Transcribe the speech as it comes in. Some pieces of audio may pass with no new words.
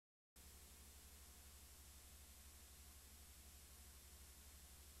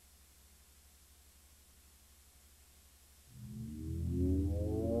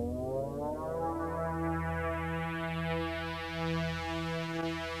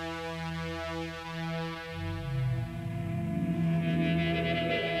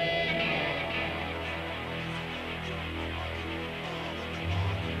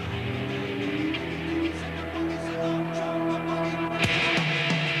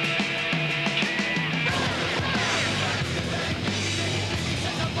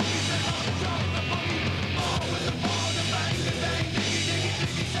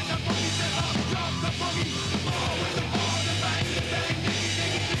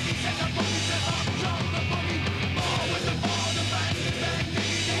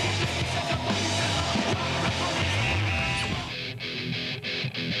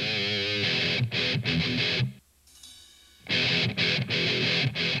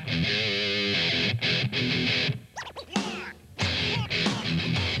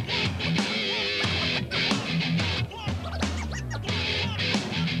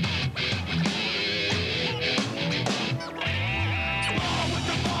Ball with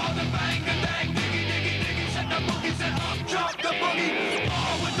the ball, the bang, the dang, diggy, diggy, diggy, set the boogie, set up, drop the boogie.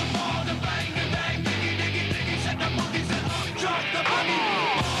 Ball with the ball, the bang, the dang, diggy, diggy, diggy, set the boogie, set up, drop the boogie.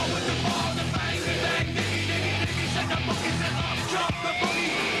 Ball with the ball, the bang, the dang, diggy, diggy, diggy, set the boogie, set up, drop the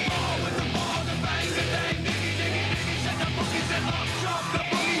boogie. Ball with the ball, the bang, the dang, diggy, diggy, diggy, set the boogie, set up, drop the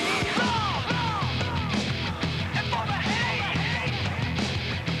boogie. And for the hate,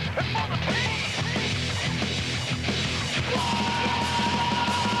 and for the peace.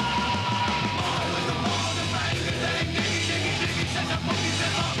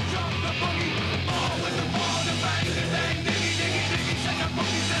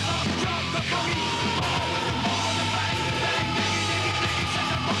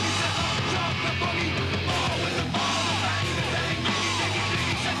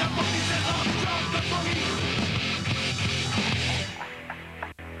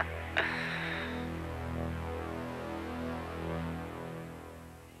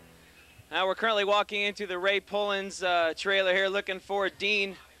 Now we're currently walking into the Ray Pullins trailer here looking for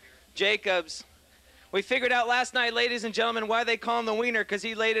Dean Jacobs. We figured out last night, ladies and gentlemen, why they call him the Wiener, because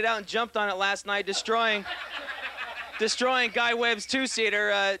he laid it out and jumped on it last night, destroying Guy Webb's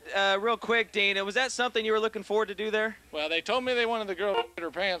two-seater. Real quick, Dean, was that something you were looking forward to do there? Well, they told me they wanted the girl to get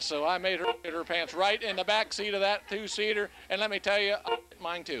her pants, so I made her get her pants right in the back seat of that two-seater, and let me tell you,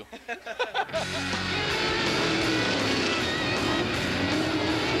 mine too.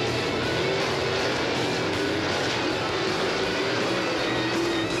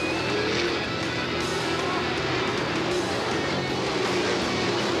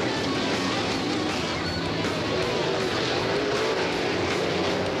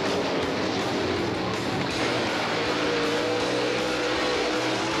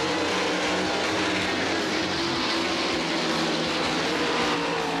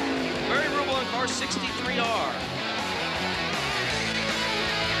 Car 63R.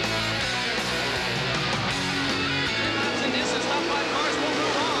 And this is top 5 cars will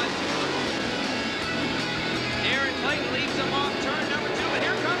move on. Aaron Clayton leads them off turn number 2, but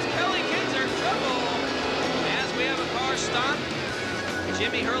here comes Kelly Kinzer. Trouble as we have a car stop.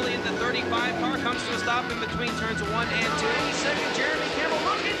 Jimmy Hurley in the 35 car comes to a stop in between turns 1 and 2. 82nd, Jeremy Campbell.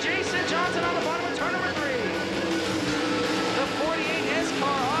 Look at Jason Johnson on the bottom of turn number 3. The 48S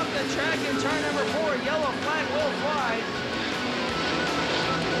car off the track in turn number 4. Yellow flag will fly.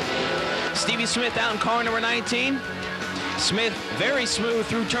 Stevie Smith out in car number 19. Smith very smooth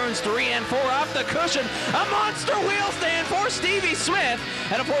through turns 3 and 4 off the cushion. A monster wheel stand for Stevie Smith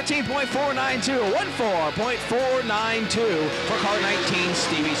at a 14.492. 14.492 for car 19,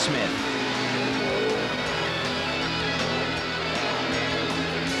 Stevie Smith.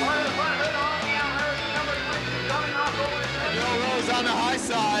 On the high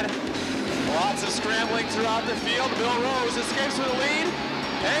side. Lots of scrambling throughout the field. Bill Rose escapes with the lead.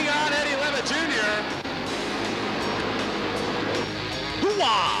 Hang on, Eddie Levitt Jr.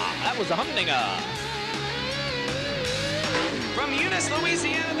 Hoo-wah! That was a humdinger. From Eunice,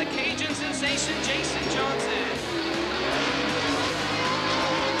 Louisiana, the Cajun sensation, Jason Johnson.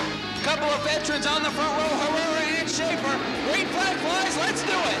 Couple of veterans on the front row, Herrera and Schaefer. Green flag flies, let's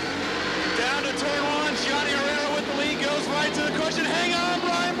do it. Down to turn 1, Johnny Herrera with the lead, goes right to the cushion. Hang on,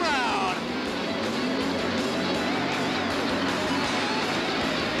 Brian Brown.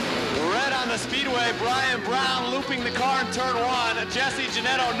 Red on the speedway, Brian Brown looping the car in turn 1. Jesse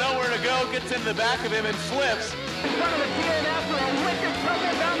Janetto nowhere to go, gets into the back of him and flips. In front of the TN after a wicked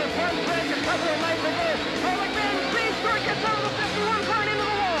tumble down the front stretch, a couple of nights ago. Public man, Steve Stewart gets over the 51 car into the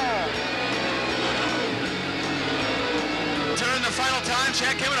wall. Turn the final time,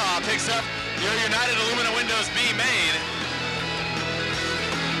 Chad Kavanaugh picks up your United Aluminum Windows B main.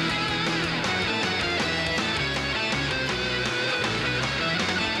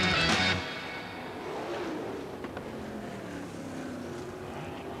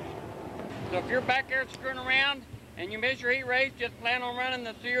 So if you're back there screwing around and you miss your heat race, just plan on running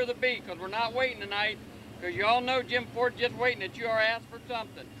the C or the B, because we're not waiting tonight, because you all know Jim Ford's just waiting at you or asked for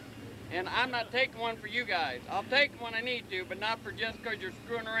something. And I'm not taking one for you guys. I'll take one I need to, but not for just because you're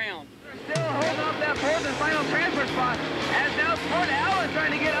screwing around. Still holding up that fourth and final transfer spot, as now Sport Allen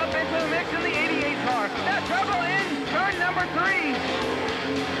trying to get up into the mix in the 88 car. That trouble in turn number 3.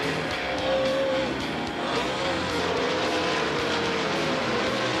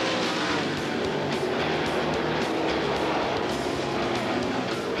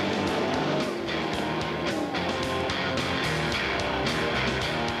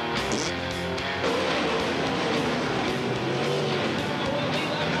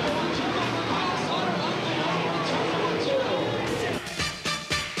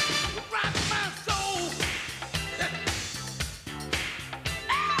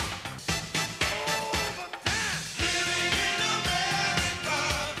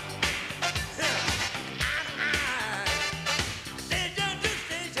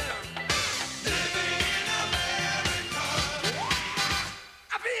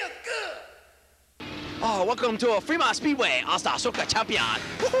 welcome to a Fremont Speedway All-Star Circuit Champion.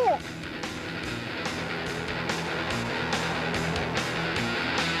 Woohoo!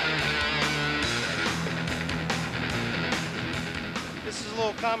 This is a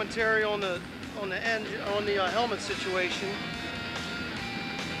little commentary on the helmet situation.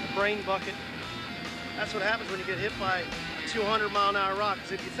 The brain bucket. That's what happens when you get hit by a 200-mile-an-hour rock.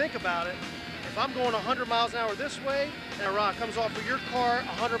 Because if you think about it, if I'm going 100 miles an hour this way and a rock comes off of your car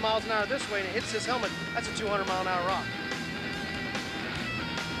 100 miles an hour this way and it hits this helmet, that's a 200-mile-an-hour rock.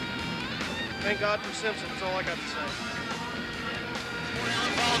 Thank God for Simpson. That's all I got to say.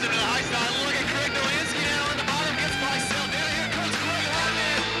 Falls into the high side. Look at Craig Nowinski now on the bottom. Gets by Sell. Down here comes Craig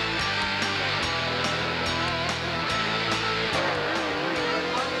Hartman.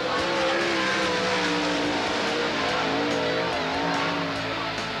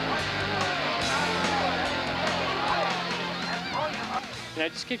 You know,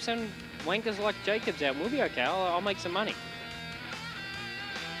 just keep sending wankers like Jacobs out. We'll be okay. I'll make some money.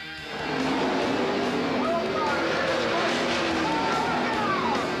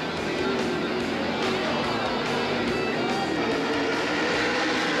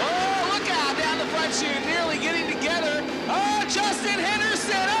 Chute nearly getting together. Oh, Justin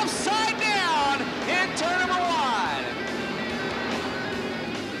Henderson upside down in turn number 1.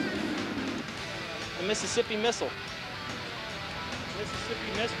 The Mississippi Missile.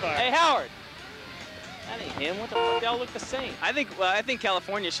 Mississippi misfire. Hey, Howard. That ain't him. What the fuck? They all look the same. I think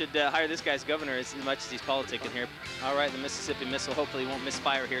California should hire this guy as governor as much as he's politicking here. All right, the Mississippi Missile hopefully won't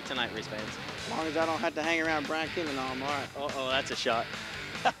misfire here tonight, race fans. As long as I don't have to hang around Brian King and all, I'm all right. Uh-oh, that's a shot.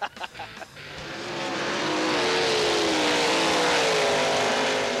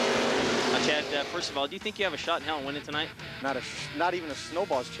 Chad, first of all, do you think you have a shot in hell in winning tonight? Not even a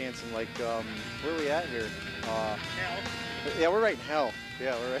snowball's chance in, like, where are we at here? Hell. Yeah, we're right in hell.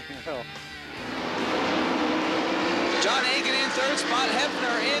 Yeah, we're right in hell. John Aiken in 3rd spot,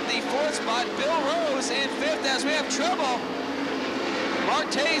 Hefner in the 4th spot, Bill Rose in 5th as we have trouble. Mark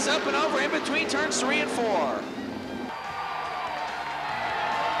Tays up and over in between turns 3 and 4.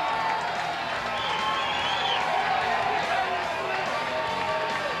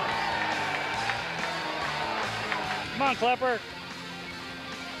 Come on, Klepper.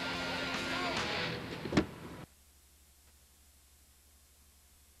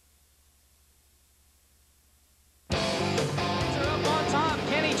 Up on top,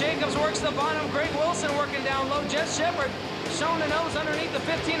 Kenny Jacobs works the bottom. Greg Wilson working down low. Jeff Shepard showing the nose underneath the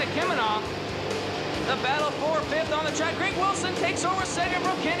 15 of Kiminoff. The battle for 5th on the track. Greg Wilson takes over 2nd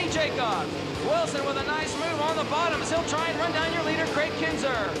from Kenny Jacobs. Wilson with a nice move on the bottom as he'll try and run down your leader, Craig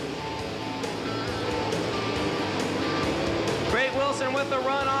Kinzer. Craig Wilson with the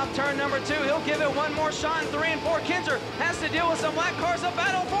run off turn number 2. He'll give it one more shot in 3 and 4. Kinzer has to deal with some black cars. A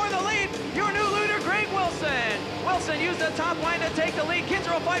battle for the lead. Your new leader, Greg Wilson. Wilson used the top line to take the lead.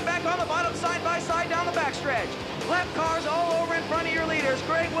 Kinzer will fight back on the bottom side by side down the backstretch. Black cars all over in front of your leaders.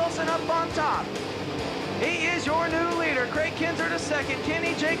 Greg Wilson up on top. He is your new leader. Craig Kinzer to 2nd.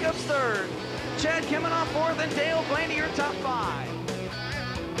 Kenny Jacobs 3rd. Chad Kiminoff 4th and Dale Blaney your top 5.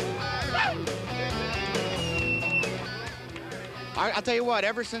 I'll tell you what,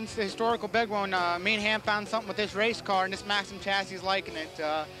 ever since the historical big one, me and Ham found something with this race car, and this Maxim chassis is liking it.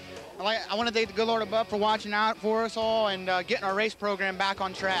 I want to thank the good Lord above for watching out for us all and getting our race program back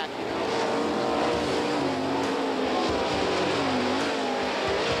on track.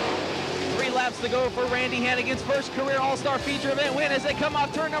 3 laps to go for Randy Hannigan's first career All-Star feature event win as they come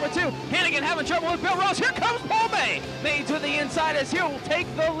off turn number 2. Hannigan having trouble with Bill Rose. Here comes Paul May. May to the inside as he'll take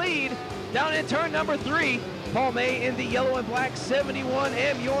the lead down in turn number 3. Paul May in the yellow and black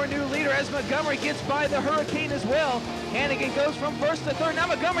 71M, your new leader as Montgomery gets by the Hurricane as well. Hannigan goes from 1st to 3rd. Now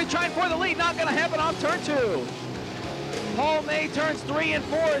Montgomery trying for the lead. Not going to happen off turn 2. Paul May turns 3 and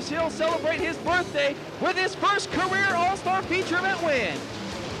 4 as he'll celebrate his birthday with his first career All-Star feature event win.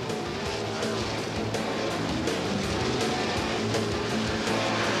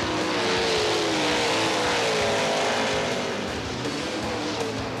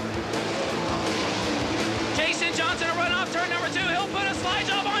 Johnson a run off turn number 2. He'll put a slide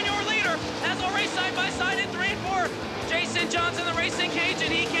job on your leader as they'll race side by side in 3 and 4. Jason Johnson, the Racing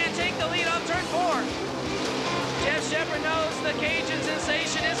Cajun, he can't take the lead off turn 4. Jeff Shepard knows the Cajun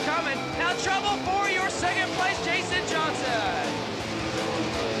sensation is coming. Now trouble for your 2nd place, Jason Johnson.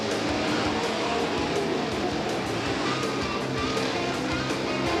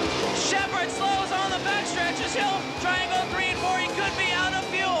 Shepard slows on the backstretch as he'll try and go 3 and 4. He could be out of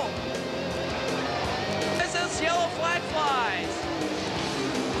fuel. This yellow flag flies.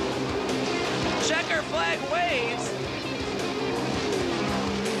 Checker flag waves.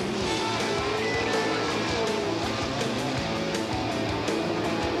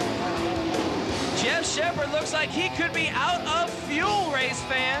 looks like he could be out of fuel, race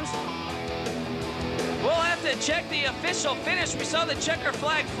fans. We'll have to check the official finish. We saw the checker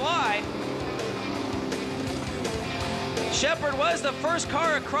flag fly. Shepard was the first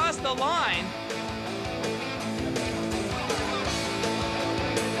car across the line.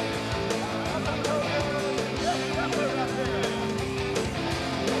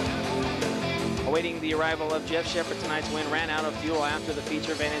 Awaiting the arrival of Jeff Shepard, tonight's win ran out of fuel after the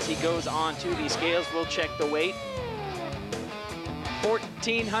feature event. As he goes on to the scales, we'll check the weight.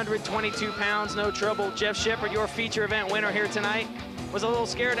 1,422 pounds, no trouble. Jeff Shepard, your feature event winner here tonight. Was a little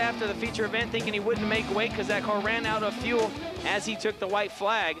scared after the feature event, thinking he wouldn't make weight because that car ran out of fuel as he took the white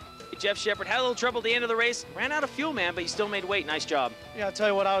flag. Jeff Shepard had a little trouble at the end of the race. Ran out of fuel, man, but he still made weight. Nice job. Yeah, I'll tell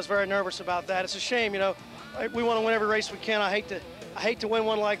you what, I was very nervous about that. It's a shame, you know. We want to win every race we can. I hate to win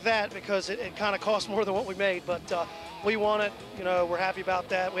one like that because it kind of costs more than what we made, but we won it. You know, we're happy about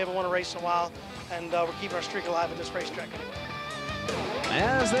that. We haven't won a race in a while, and we're keeping our streak alive at this racetrack anyway.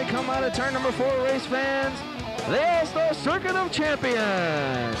 As they come out of turn number 4, race fans, the All-Star Circuit of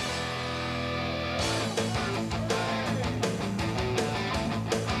Champions.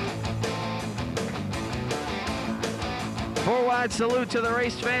 Four wide salute to the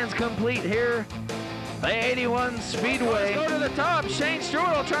race fans complete here. The 81 Speedway. Let's go to the top. Shane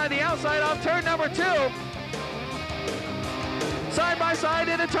Stewart will try the outside off turn number 2. Side by side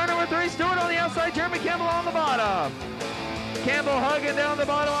into turn number 3. Stewart on the outside. Jeremy Campbell on the bottom. Campbell hugging down the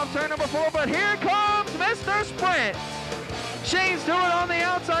bottom off turn number 4. But here comes Mr. Sprint. Shane Stewart on the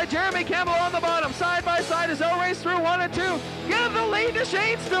outside. Jeremy Campbell on the bottom. Side by side as they'll race through 1 and 2. Give the lead to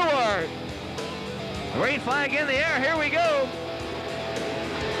Shane Stewart. Green flag in the air. Here we go.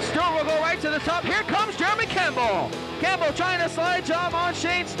 Stewart will go right to the top. Here comes Jeremy Campbell. Campbell trying a slide job on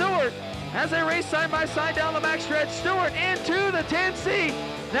Shane Stewart as they race side by side down the backstretch. Stewart into the 10C.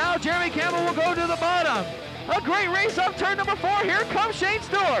 Now Jeremy Campbell will go to the bottom. A great race up turn number 4. Here comes Shane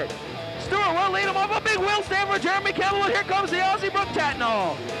Stewart. Stewart will lead him off. A big wheel stand for Jeremy Campbell. And here comes the Aussie Brooke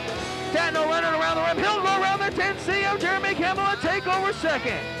Tatnall. Tatnall running around the rim. He'll go around the 10C of Jeremy Campbell and take over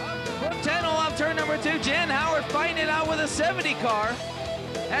second. Brooke Tatnall off turn number 2. Jen Howard fighting it out with a 70 car.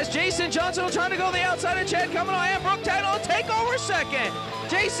 As Jason Johnson will try to go the outside of Chad coming on, and Brooke Tatnall will take over second.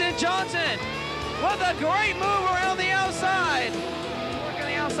 Jason Johnson with a great move around the outside. Working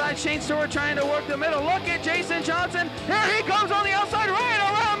the outside, Shane Stewart trying to work the middle. Look at Jason Johnson. Here he comes on the outside, right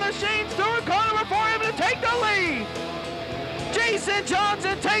around the Shane Stewart car number 4M to take the lead. Jason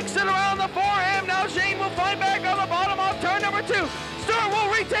Johnson takes it around the 4M. Now Shane will find back on the bottom off turn number 2. Stewart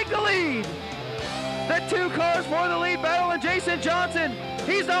will retake the lead. The 2 cars for the lead battle, and Jason Johnson,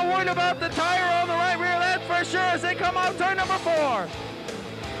 he's not worried about the tire on the right rear, that's for sure, as they come off turn number 4.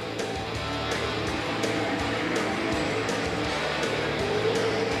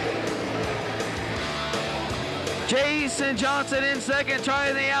 Jason Johnson in second,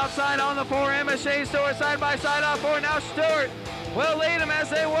 trying the outside on the 4M as Shane Stewart side by side on 4. Now Stewart will lead him as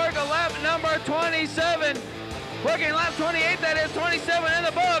they work a lap number 27. Working lap 28, that is 27 in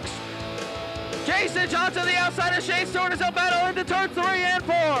the books. Jason Johnson the outside of Shane Stewart as they'll battle into turns 3 and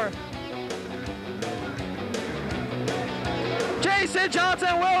 4. Jason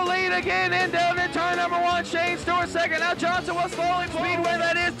Johnson will lead again in down in turn number 1. Shane Stewart second. Now Johnson will slowly speedway.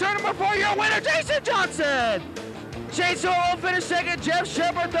 That is turn number 4. Your winner, Jason Johnson. Shane Stewart will finish second. Jeff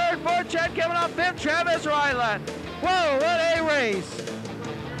Shepard third. 4th. Chad Kavanaugh 5th. Travis Ryland. Whoa, what a race.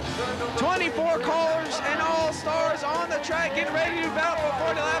 24 cars and all-stars on the track, getting ready to battle for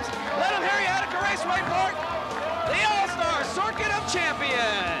 40 laps. Let them hear you out at Raceway Park. The All-Star Circuit of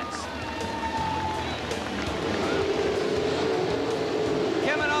Champions.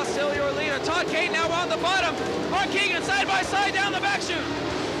 Kavanaugh still your leader. Todd Kane now on the bottom. Mark Keegan side by side down the back chute.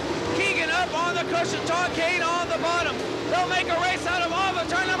 Keegan up on the cushion. Todd Kane on the bottom. They'll make a race out of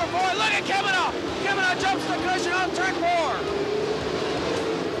turn number 4. Look at Kavanaugh. Kavanaugh jumps the cushion on turn 4.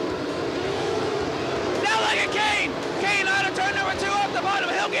 Look at Kane. Kane out of turn number 2 off the bottom.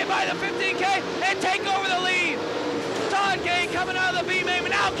 He'll get by the 15K and take over the lead. Todd Kane coming out of the B main.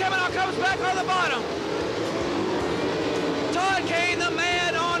 Now Kavanaugh comes back on the bottom. Todd Kane, the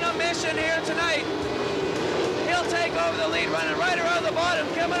man on a mission here tonight. He'll take over the lead, running right around the bottom.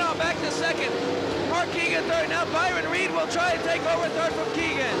 Kavanaugh back to second. Mark Keegan third. Now Byron Reed will try to take over third from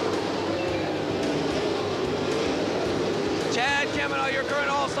Keegan. Chad Kavanaugh, your current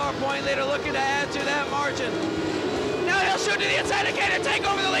all-star point leader, looking to add to that margin. Now he'll shoot to the inside again and take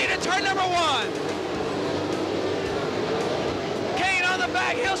over the lead at turn number 1. Kane on the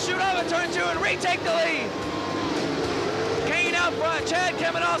back, he'll shoot over turn 2 and retake the lead. Kane out front, Chad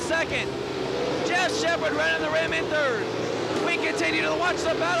Kavanaugh second. Jeff Shepard running the rim in third. We continue to watch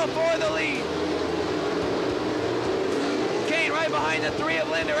the battle for the lead. right behind the 3 of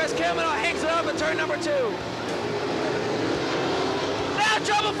Linder as Kavanaugh hangs it up at turn number 2. Now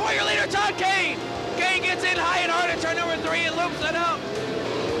trouble for your leader, Todd Kane. Kane gets in high and hard at turn number 3 and loops it out.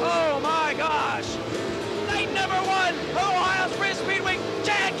 Oh my gosh. Night number 1 of Ohio Sprint Speedway.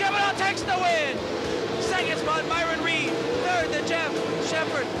 Chad Kavanaugh takes the win. Second spot, Myron Reed. Third, the Jeff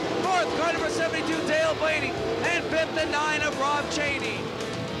Shepard. Fourth, car number 72, Dale Blaney. And fifth and 9 of Rob Cheney.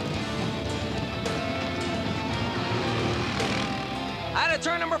 Out of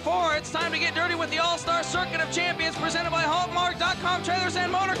turn number 4, it's time to get dirty with the All-Star Circuit of Champions presented by Hallmark.com Trailers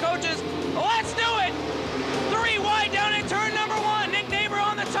and Motor Coaches. Let's do it! 3 wide down in turn number 1. Nick Neighbor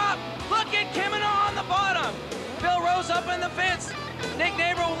on the top. Look at Kavanaugh on the bottom. Bill Rose up in the fence. Nick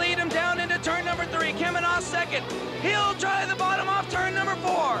Neighbor will lead him down into turn number 3. Kavanaugh second. He'll try the bottom off turn number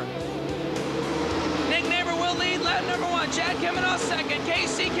 4. Nick Neighbor will lead lap number 1. Chad Kavanaugh second.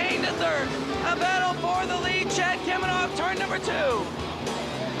 Casey Kane to third. A battle for the lead. Chad Kavanaugh off turn number 2.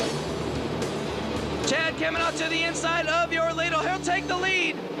 Chad Kavanaugh to the inside of your lead. He'll take the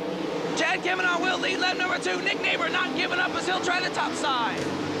lead. Chad Kavanaugh will lead lap number 2. Nick Neighbor not giving up as he'll try the top side.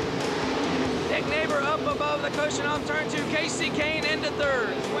 Nick Neighbor up above the cushion off turn 2. Casey Kane into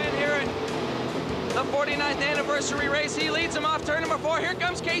third. Win here at the 49th anniversary race. He leads him off turn number 4. Here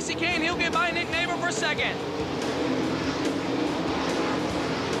comes Casey Kane. He'll get by Nick Neighbor for second.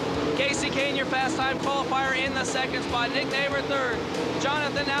 Casey Kane, your fast time qualifier in the second spot. Nick Neighbor third.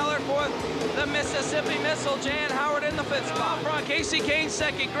 Jonathan Aller fourth. The Mississippi Missile, Jan Howard in the fifth spot. Front, Casey Kane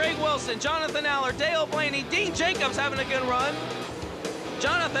second. Greg Wilson, Jonathan Aller, Dale Blaney, Dean Jacobs having a good run.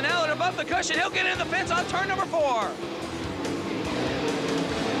 Jonathan Aller above the cushion. He'll get in the fence on turn number 4.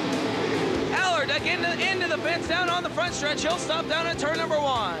 Aller again into the fence down on the front stretch. He'll stop down at turn number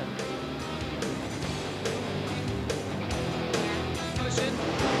 1.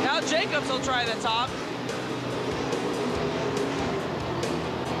 Now Jacobs will try the top.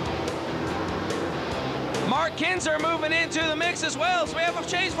 Mark Kinzer moving into the mix as well. So we have a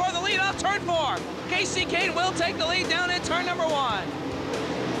change for the lead off turn 4. Casey Kane will take the lead down in turn number 1.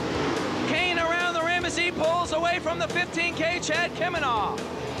 Kane around the rim as he pulls away from the 15K Chad Kavanaugh.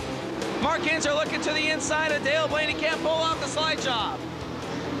 Mark Kinzer looking to the inside of Dale Blaney. Can't pull off the slide job.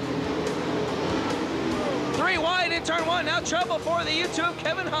 3 wide in turn 1. Now trouble for the U2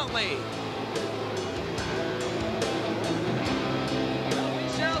 Kevin Huntley. We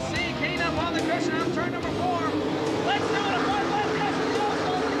shall see Kane up on the cushion on turn number 4. Let's do it. A 5-lap cushion turn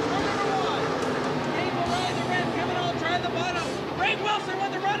number 1. Kane will ride the rim. Kavanaugh will try the bottom. Greg Wilson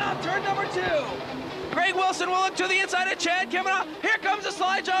with the run off turn number 2. Greg Wilson will look to the inside of Chad Kavanaugh. Here comes the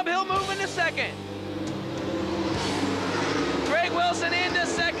slide job. He'll move into second. Greg Wilson into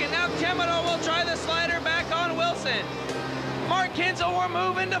second. Now Kavanaugh will try the slider back on Wilson. Mark Kinzel will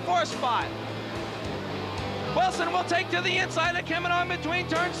move into 4th spot. Wilson will take to the inside of Kavanaugh in between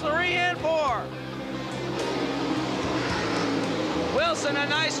turns 3 and 4. Wilson, a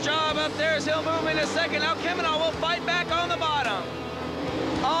nice job up there as he'll move into second. Now Kavanaugh will fight back on the bottom.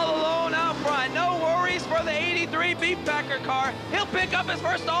 All alone out front. No worries for the 83 Beef Packer car. He'll pick up his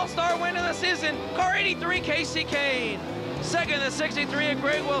first All-Star win of the season. Car 83, Casey Kane. Second, the 63 of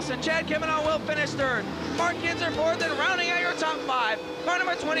Greg Wilson. Chad Kavanaugh will finish third. Mark Kinzer fourth, and rounding out your top 5. Car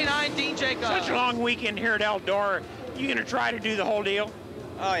number 29, Dean Jacobs. Such a long weekend here at Eldora. You gonna try to do the whole deal?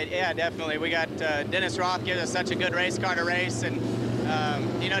 Oh yeah, definitely. We got Dennis Roth gives us such a good race car to race, and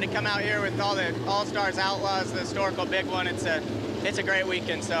you know, to come out here with all the All-Stars Outlaws, the historical big one, it's a great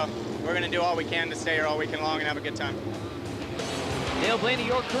weekend. So we're gonna do all we can to stay here all weekend long and have a good time. Dale Blaney,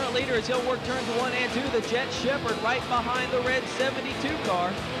 your current leader, as he'll work turns 1 and 2. The Jet Shepard right behind the red 72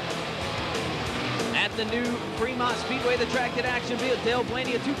 car. At the new Fremont Speedway, the track at action field. Dale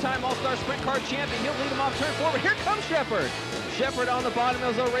Blaney, a 2-time All-Star Sprint Car champion. He'll lead him off turn 4, but here comes Shepard. Shepard on the bottom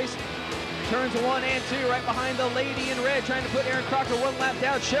as they'll race turns 1 and 2, right behind the lady in red, trying to put Aaron Crocker 1 lap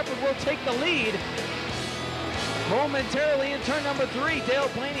down. Shepard will take the lead. Momentarily in turn number 3, Dale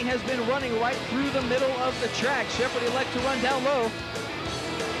Blaney has been running right through the middle of the track. Shepard elects to run down low.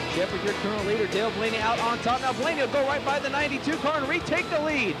 Shepard, your current leader. Dale Blaney out on top. Now Blaney will go right by the 92 car and retake the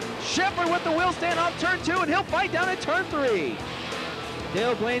lead. Shepard with the wheel stand off turn 2, and he'll fight down at turn 3.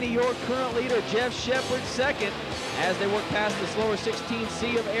 Dale Blaney, your current leader. Jeff Shepard second as they work past the slower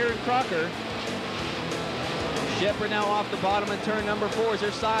 16C of Aaron Crocker. Shepard now off the bottom in turn number 4 as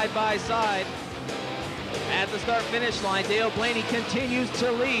they're side by side. At the start-finish line, Dale Blaney continues to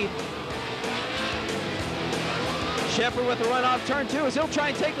lead. Shepard with a run off turn 2 as he'll try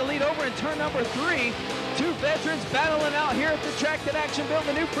and take the lead over in turn number 3. 2 veterans battling out here at the track that action built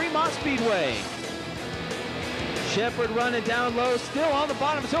the new Fremont Speedway. Shepard running down low, still on the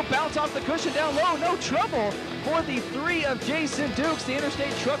bottom as he'll bounce off the cushion down low. No trouble for the 3 of Jason Dukes. The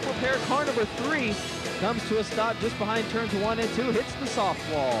Interstate Truck Repair car number 3 comes to a stop just behind turns 1 and 2, hits the soft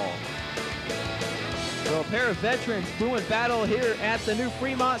wall. So a pair of veterans doing battle here at the new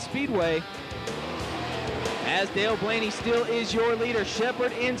Fremont Speedway. As Dale Blaney still is your leader.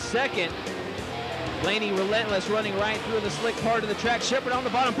 Shepard in second. Blaney relentless, running right through the slick part of the track. Shepard on the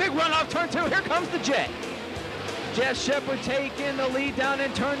bottom, big run off turn 2. Here comes the Jet. Jeff Shepard taking the lead down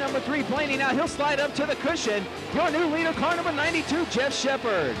in turn number 3. Blaney now, he'll slide up to the cushion. Your new leader, car number 92, Jeff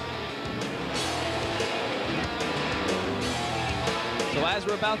Shepard. So as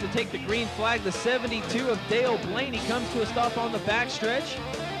we're about to take the green flag, the 72 of Dale Blaney comes to a stop on the backstretch.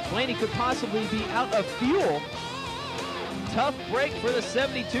 Blaney could possibly be out of fuel. Tough break for the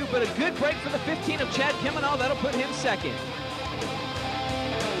 72, but a good break for the 15 of Chad Kemenah. That'll put him second.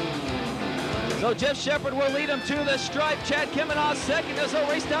 So Jeff Shepard will lead him to the stripe. Chad Kemenah second as they'll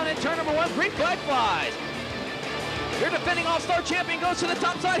race down in turn number 1. Green flag flies. Your defending All-Star champion goes to the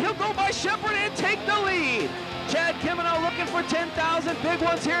top side. He'll go by Shepard and take the lead. Chad Kemenah looking for 10,000 big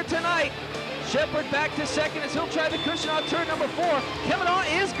ones here tonight. Shepard back to second as he'll try the cushion on turn number 4. Kemenah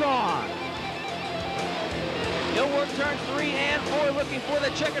is gone. He'll work turn 3 and 4, looking for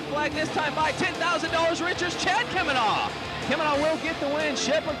the checkered flag this time by $10,000 riches. Chad Kemenah. Kemenah will get the win.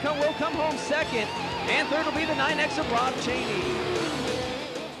 Shepard will come home second. And third will be the 9X of Rob Cheney.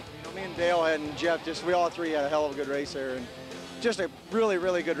 You know, me and Dale and Jeff, we all three had a hell of a good race there. And just a really,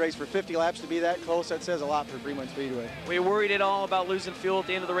 really good race for 50 laps to be that close. That says a lot for Fremont Speedway. Were you worried at all about losing fuel at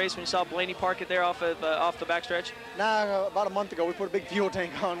the end of the race when you saw Blaney park it there off the backstretch? Nah, about a month ago, we put a big fuel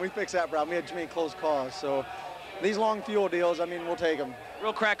tank on. We fixed that problem. We had too many close calls. So these long fuel deals, I mean, we'll take them.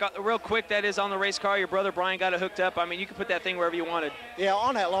 Real quick, that is on the race car. Your brother Brian got it hooked up. I mean, you could put that thing wherever you wanted. Yeah,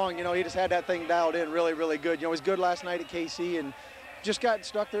 on that long, you know, he just had that thing dialed in really, really good. You know, he was good last night at KC and just got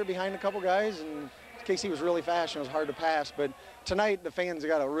stuck there behind a couple guys. And KC was really fast and it was hard to pass. But tonight, the fans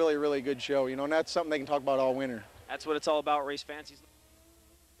got a really, really good show, you know, and that's something they can talk about all winter. That's what it's all about, race fans.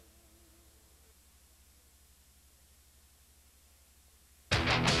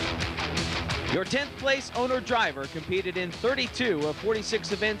 Your 10th place owner-driver competed in 32 of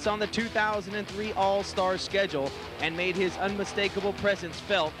 46 events on the 2003 All-Star schedule and made his unmistakable presence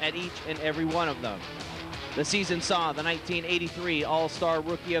felt at each and every one of them. The season saw the 1983 All-Star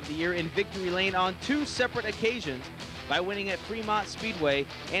Rookie of the Year in victory lane on 2 separate occasions by winning at Fremont Speedway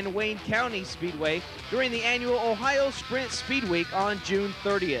and Wayne County Speedway during the annual Ohio Sprint Speed Week on June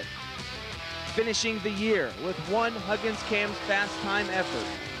 30th. Finishing the year with 1 Huggins Cam's fast time effort,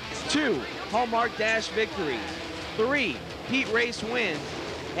 2 Hallmark Dash victories, 3 heat race wins,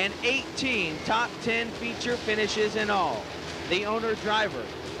 and 18 top 10 feature finishes in all. The owner-driver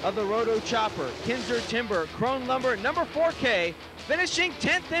of the Roto Chopper, Kinzer Timber, Krone Lumber, number 4K, finishing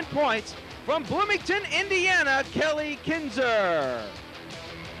 10th in points from Bloomington, Indiana, Kelly Kinzer.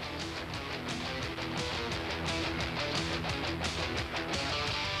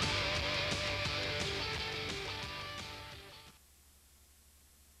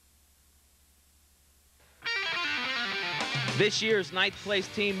 This year's 9th place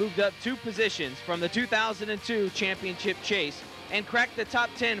team moved up 2 positions from the 2002 championship chase and cracked the top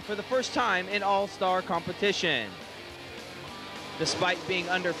 10 for the first time in all-star competition. Despite being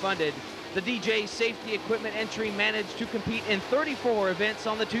underfunded, the DJ Safety Equipment entry managed to compete in 34 events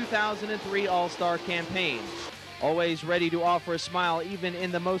on the 2003 All-Star campaign. Always ready to offer a smile even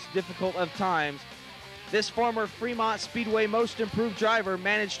in the most difficult of times, this former Fremont Speedway Most Improved driver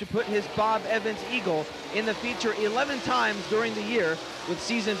managed to put his Bob Evans Eagle in the feature 11 times during the year, with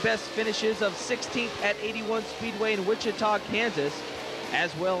season best finishes of 16th at 81 Speedway in Wichita, Kansas,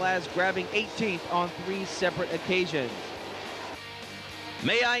 as well as grabbing 18th on 3 separate occasions.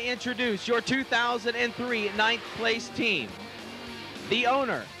 May I introduce your 2003 9th place team. The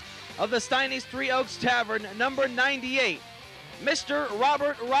owner of the Steiny's Three Oaks Tavern, number 98, Mr.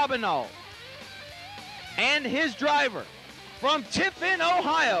 Robert Robinall. And his driver from Tiffin,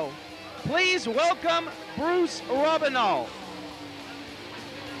 Ohio, please welcome Bruce Robinall.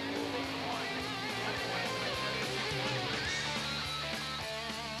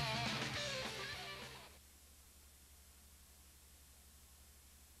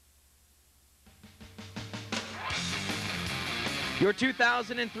 Your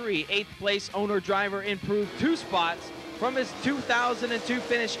 2003 8th place owner-driver improved 2 spots from his 2002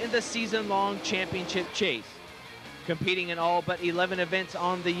 finish in the season-long championship chase. Competing in all but 11 events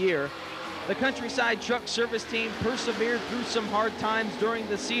on the year, the Countryside Truck Service Team persevered through some hard times during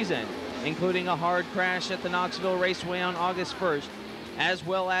the season, including a hard crash at the Knoxville Raceway on August 1st, as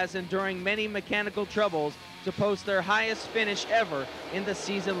well as enduring many mechanical troubles to post their highest finish ever in the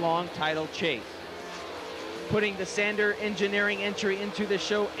season-long title chase. putting the Sander Engineering entry into the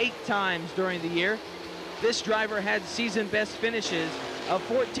show 8 times during the year. This driver had season best finishes of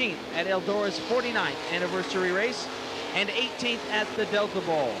 14th at Eldora's 49th anniversary race and 18th at the Delta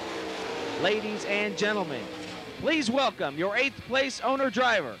Bowl. Ladies and gentlemen, please welcome your 8th place owner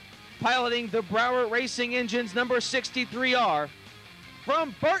driver, piloting the Brower Racing Engines number 63R,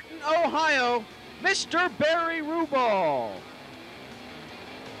 from Burton, Ohio, Mr. Barry Rubal.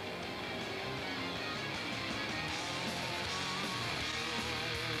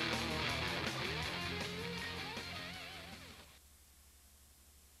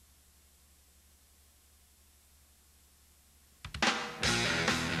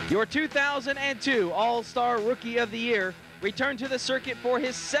 Your 2002 All-Star Rookie of the Year returned to the circuit for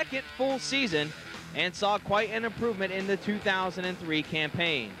his 2nd full season and saw quite an improvement in the 2003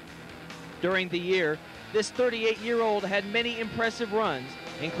 campaign. During the year, this 38-year-old had many impressive runs,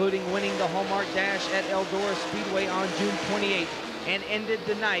 including winning the Hallmark Dash at Eldora Speedway on June 28th and ended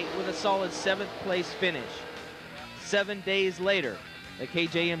the night with a solid 7th place finish. 7 days later, the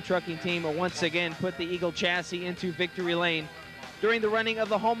KJM trucking team once again put the Eagle chassis into victory lane during the running of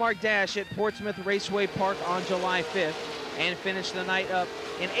the Hallmark Dash at Portsmouth Raceway Park on July 5th and finished the night up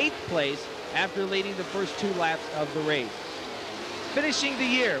in 8th place after leading the first 2 laps of the race. Finishing the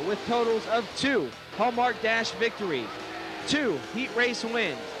year with totals of 2 Hallmark Dash victories, 2 heat race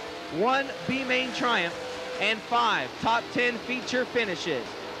wins, 1 B-Main triumph, and 5 top 10 feature finishes.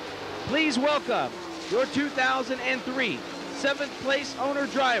 Please welcome your 2003 7th place owner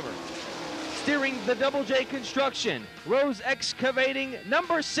driver, steering the Double J Construction Rose Excavating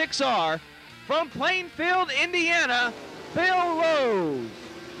number 6R, from Plainfield, Indiana, Bill Rose.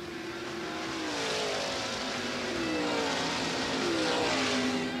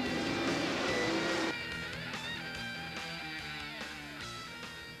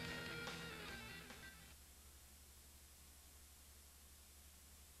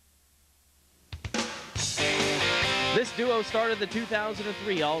 This duo started the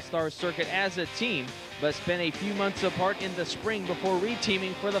 2003 All-Star Circuit as a team, but spent a few months apart in the spring before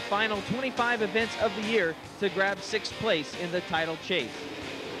re-teaming for the final 25 events of the year to grab 6th place in the title chase.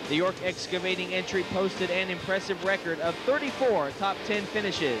 The York Excavating entry posted an impressive record of 34 top 10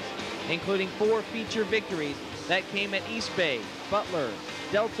 finishes, including 4 feature victories that came at East Bay, Butler,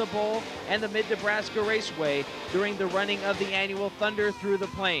 Delta Bowl, and the Mid-Nebraska Raceway during the running of the annual Thunder Through the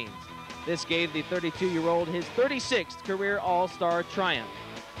Plains. This gave the 32-year-old his 36th career All-Star triumph.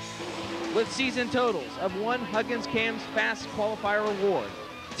 With season totals of 1 Huggins Cam's Fast Qualifier Award,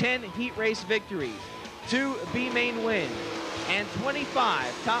 10 heat race victories, 2 B-Main wins, and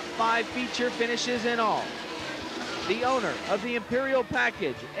 25 top 5 feature finishes in all, the owner of the Imperial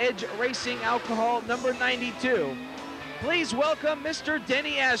Package Edge Racing Alcohol number 92, please welcome Mr.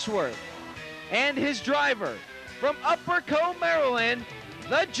 Denny Ashworth and his driver from Upper Co, Maryland,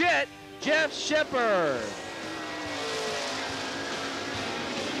 the Jet, Jeff Shepard.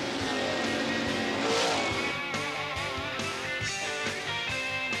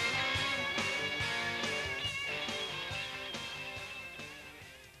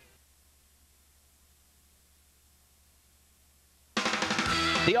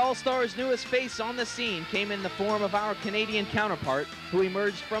 The All-Stars' newest face on the scene came in the form of our Canadian counterpart, who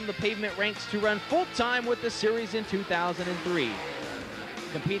emerged from the pavement ranks to run full-time with the series in 2003.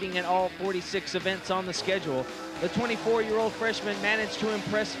 Competing in all 46 events on the schedule, the 24-year-old freshman managed to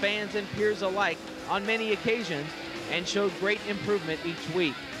impress fans and peers alike on many occasions and showed great improvement each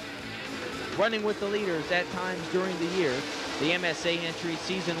week. Running with the leaders at times during the year, the MSA entry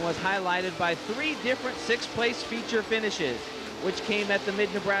season was highlighted by 3 different 6th-place feature finishes, which came at the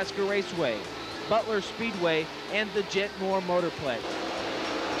Mid-Nebraska Raceway, Butler Speedway, and the Jetmore Motorplex.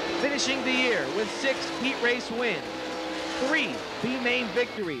 Finishing the year with 6 heat race wins, 3 B-Main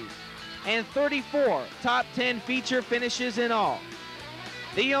victories, and 34 top 10 feature finishes in all.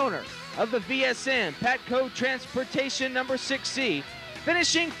 The owner of the VSN Patco Transportation number 6C,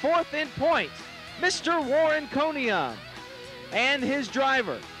 finishing 4th in points, Mr. Warren Conium, and his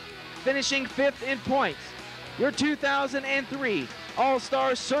driver, finishing 5th in points, your 2003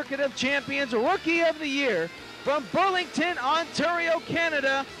 All-Star Circuit of Champions Rookie of the Year, from Burlington, Ontario,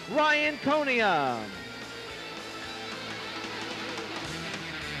 Canada, Ryan Conium.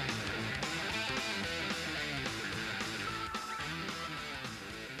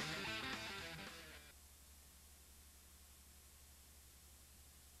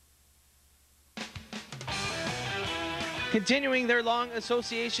 Continuing their long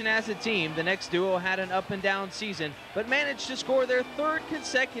association as a team, the next duo had an up-and-down season, but managed to score their 3rd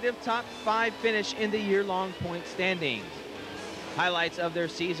consecutive top 5 finish in the year-long point standings. Highlights of their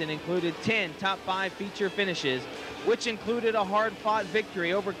season included 10 top 5 feature finishes, which included a hard-fought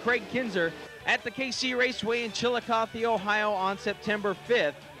victory over Craig Kinzer at the KC Raceway in Chillicothe, Ohio on September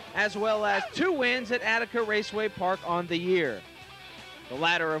 5th, as well as 2 wins at Attica Raceway Park on the year. The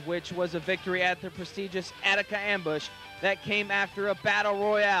latter of which was a victory at the prestigious Attica Ambush that came after a battle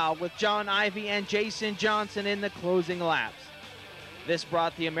royale with John Ivey and Jason Johnson in the closing laps. This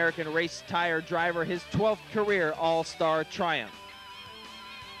brought the American Race Tire driver his 12th career All-Star triumph.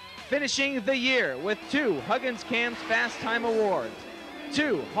 Finishing the year with 2 Huggins Cams Fast Time Awards,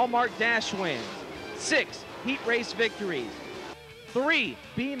 2 Hallmark Dash wins, 6 heat race victories, 3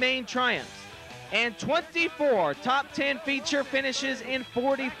 B-Main triumphs, and 24 top 10 feature finishes in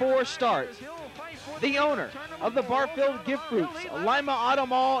 44 starts. The owner of the Barfield Gift Fruits, Lima Auto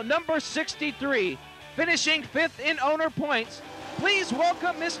Mall, number 63, finishing 5th in owner points. Please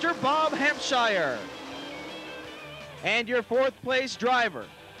welcome Mr. Bob Hampshire. And your 4th place driver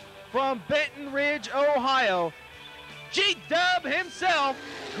from Benton Ridge, Ohio, G-Dub himself,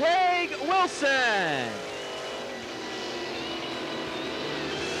 Greg Wilson.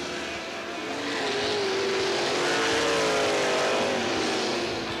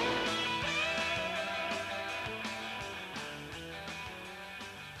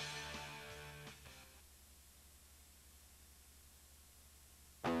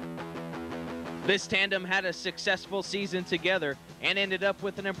 This tandem had a successful season together and ended up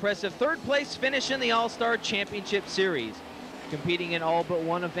with an impressive 3rd place finish in the All-Star Championship Series. Competing in all but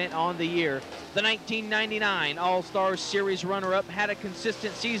one event on the year, the 1999 All-Star Series runner-up had a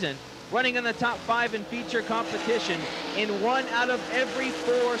consistent season, running in the top 5 in feature competition in 1 out of every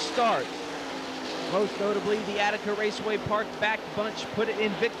 4 starts. Most notably, the Attica Raceway Park back bunch put it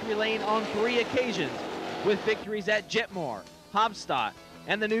in victory lane on 3 occasions, with victories at Jetmore, Hobstadt,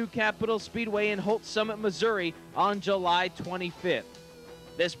 and the new Capitol Speedway in Holt Summit, Missouri on July 25th.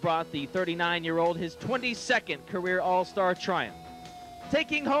 This brought the 39-year-old his 22nd career All-Star triumph,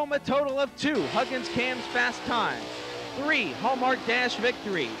 taking home a total of 2 Huggins Cams Fast Times, 3 Hallmark Dash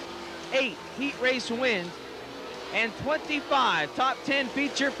victories, 8 heat race wins, and 25 top 10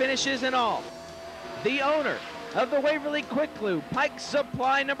 feature finishes in all. The owner of the Waverly Quick Lube Pike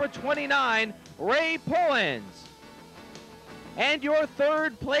Supply number 29, Ray Pullins. And your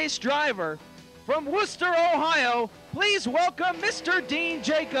 3rd place driver from Worcester, Ohio, please welcome Mr. Dean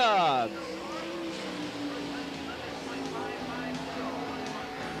Jacobs.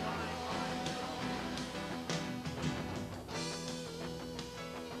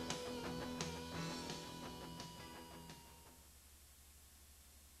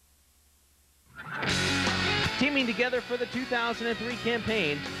 Teaming together for the 2003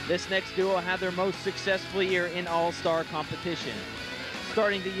 campaign, this next duo had their most successful year in all-star competition.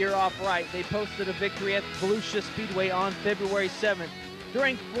 Starting the year off right, they posted a victory at Volusia Speedway on February 7th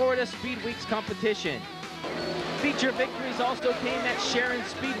during Florida Speed Week's competition. Feature victories also came at Sharon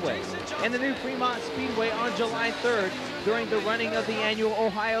Speedway and the new Fremont Speedway on July 3rd during the running of the annual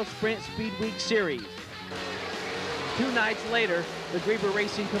Ohio Sprint Speed Week Series. 2 nights later, the Grieber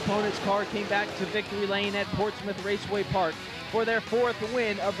Racing Components car came back to victory lane at Portsmouth Raceway Park for their 4th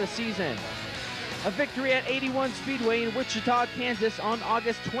win of the season. A victory at 81 Speedway in Wichita, Kansas on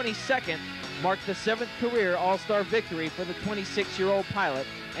August 22nd marked the 7th career All-Star victory for the 26-year-old pilot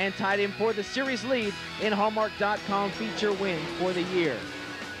and tied him for the series lead in Hallmark.com feature wins for the year.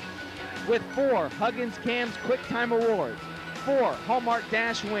 With 4 Huggins Cams Quick Time Awards, 4 Hallmark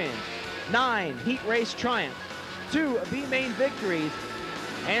Dash wins, 9 heat race triumphs, 2 B-Main victories,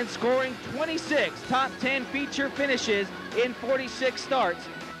 and scoring 26 top 10 feature finishes in 46 starts,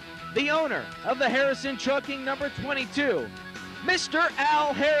 the owner of the Harrison Trucking number 22, Mr.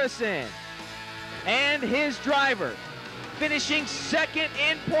 Al Harrison, and his driver, finishing 2nd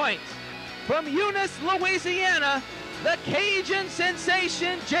in points from Eunice, Louisiana, the Cajun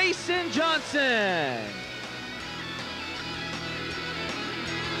sensation, Jason Johnson.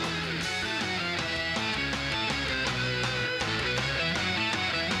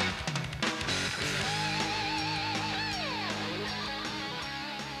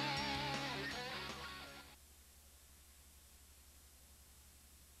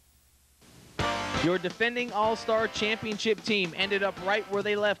 Your defending All-Star Championship team ended up right where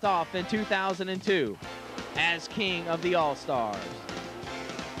they left off in 2002, as king of the All-Stars.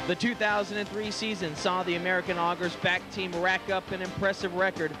 The 2003 season saw the American Augers back team rack up an impressive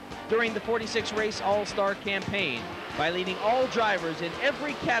record during the 46-race All-Star campaign by leading all drivers in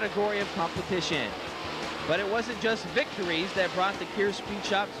every category of competition. But it wasn't just victories that brought the Keir Speed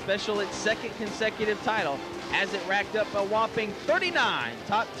Shop Special its 2nd consecutive title, as it racked up a whopping 39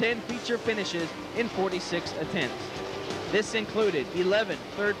 top 10 feature finishes in 46 attempts. This included 11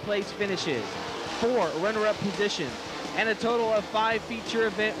 third-place finishes, 4 runner-up positions, and a total of 5 feature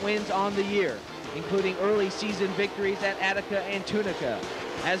event wins on the year, including early season victories at Attica and Tunica,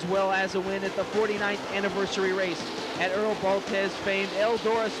 as well as a win at the 49th anniversary race at Earl Baltez famed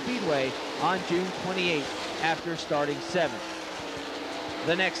Eldora Speedway on June 28th after starting 7th.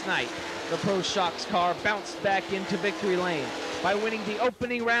 The next night, the Pro Shocks car bounced back into victory lane by winning the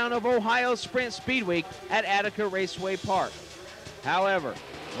opening round of Ohio Sprint Speed Week at Attica Raceway Park. However,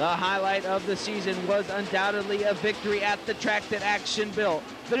 the highlight of the season was undoubtedly a victory at the track that Action built,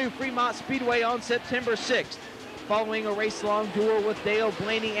 the new Fremont Speedway, on September 6th. Following a race-long duel with Dale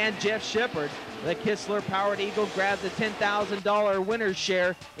Blaney and Jeff Shepard, the Kistler-powered Eagle grabbed the $10,000 winner's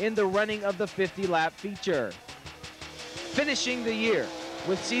share in the running of the 50-lap feature. Finishing the year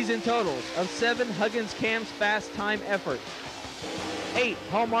with season totals of 7 Huggins Cams Fast Time efforts, 8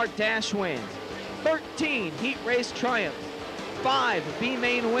 Hallmark Dash wins, 13 Heat Race triumphs, 5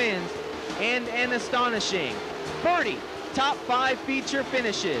 B-Main wins, and an astonishing 30 top 5 feature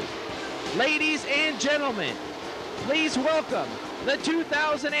finishes. Ladies and gentlemen, please welcome the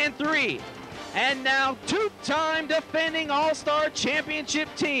 2003 and now 2-time defending All-Star Championship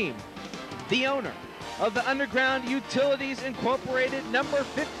team, the owner of the Underground Utilities Incorporated number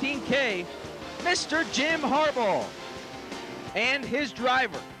 15K, Mr. Jim Harbaugh, and his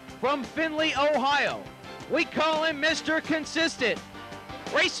driver from Findlay, Ohio. We call him Mr. Consistent.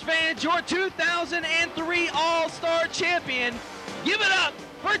 Race fans, your 2003 All-Star champion, give it up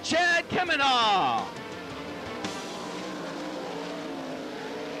for Chad Kemenaugh.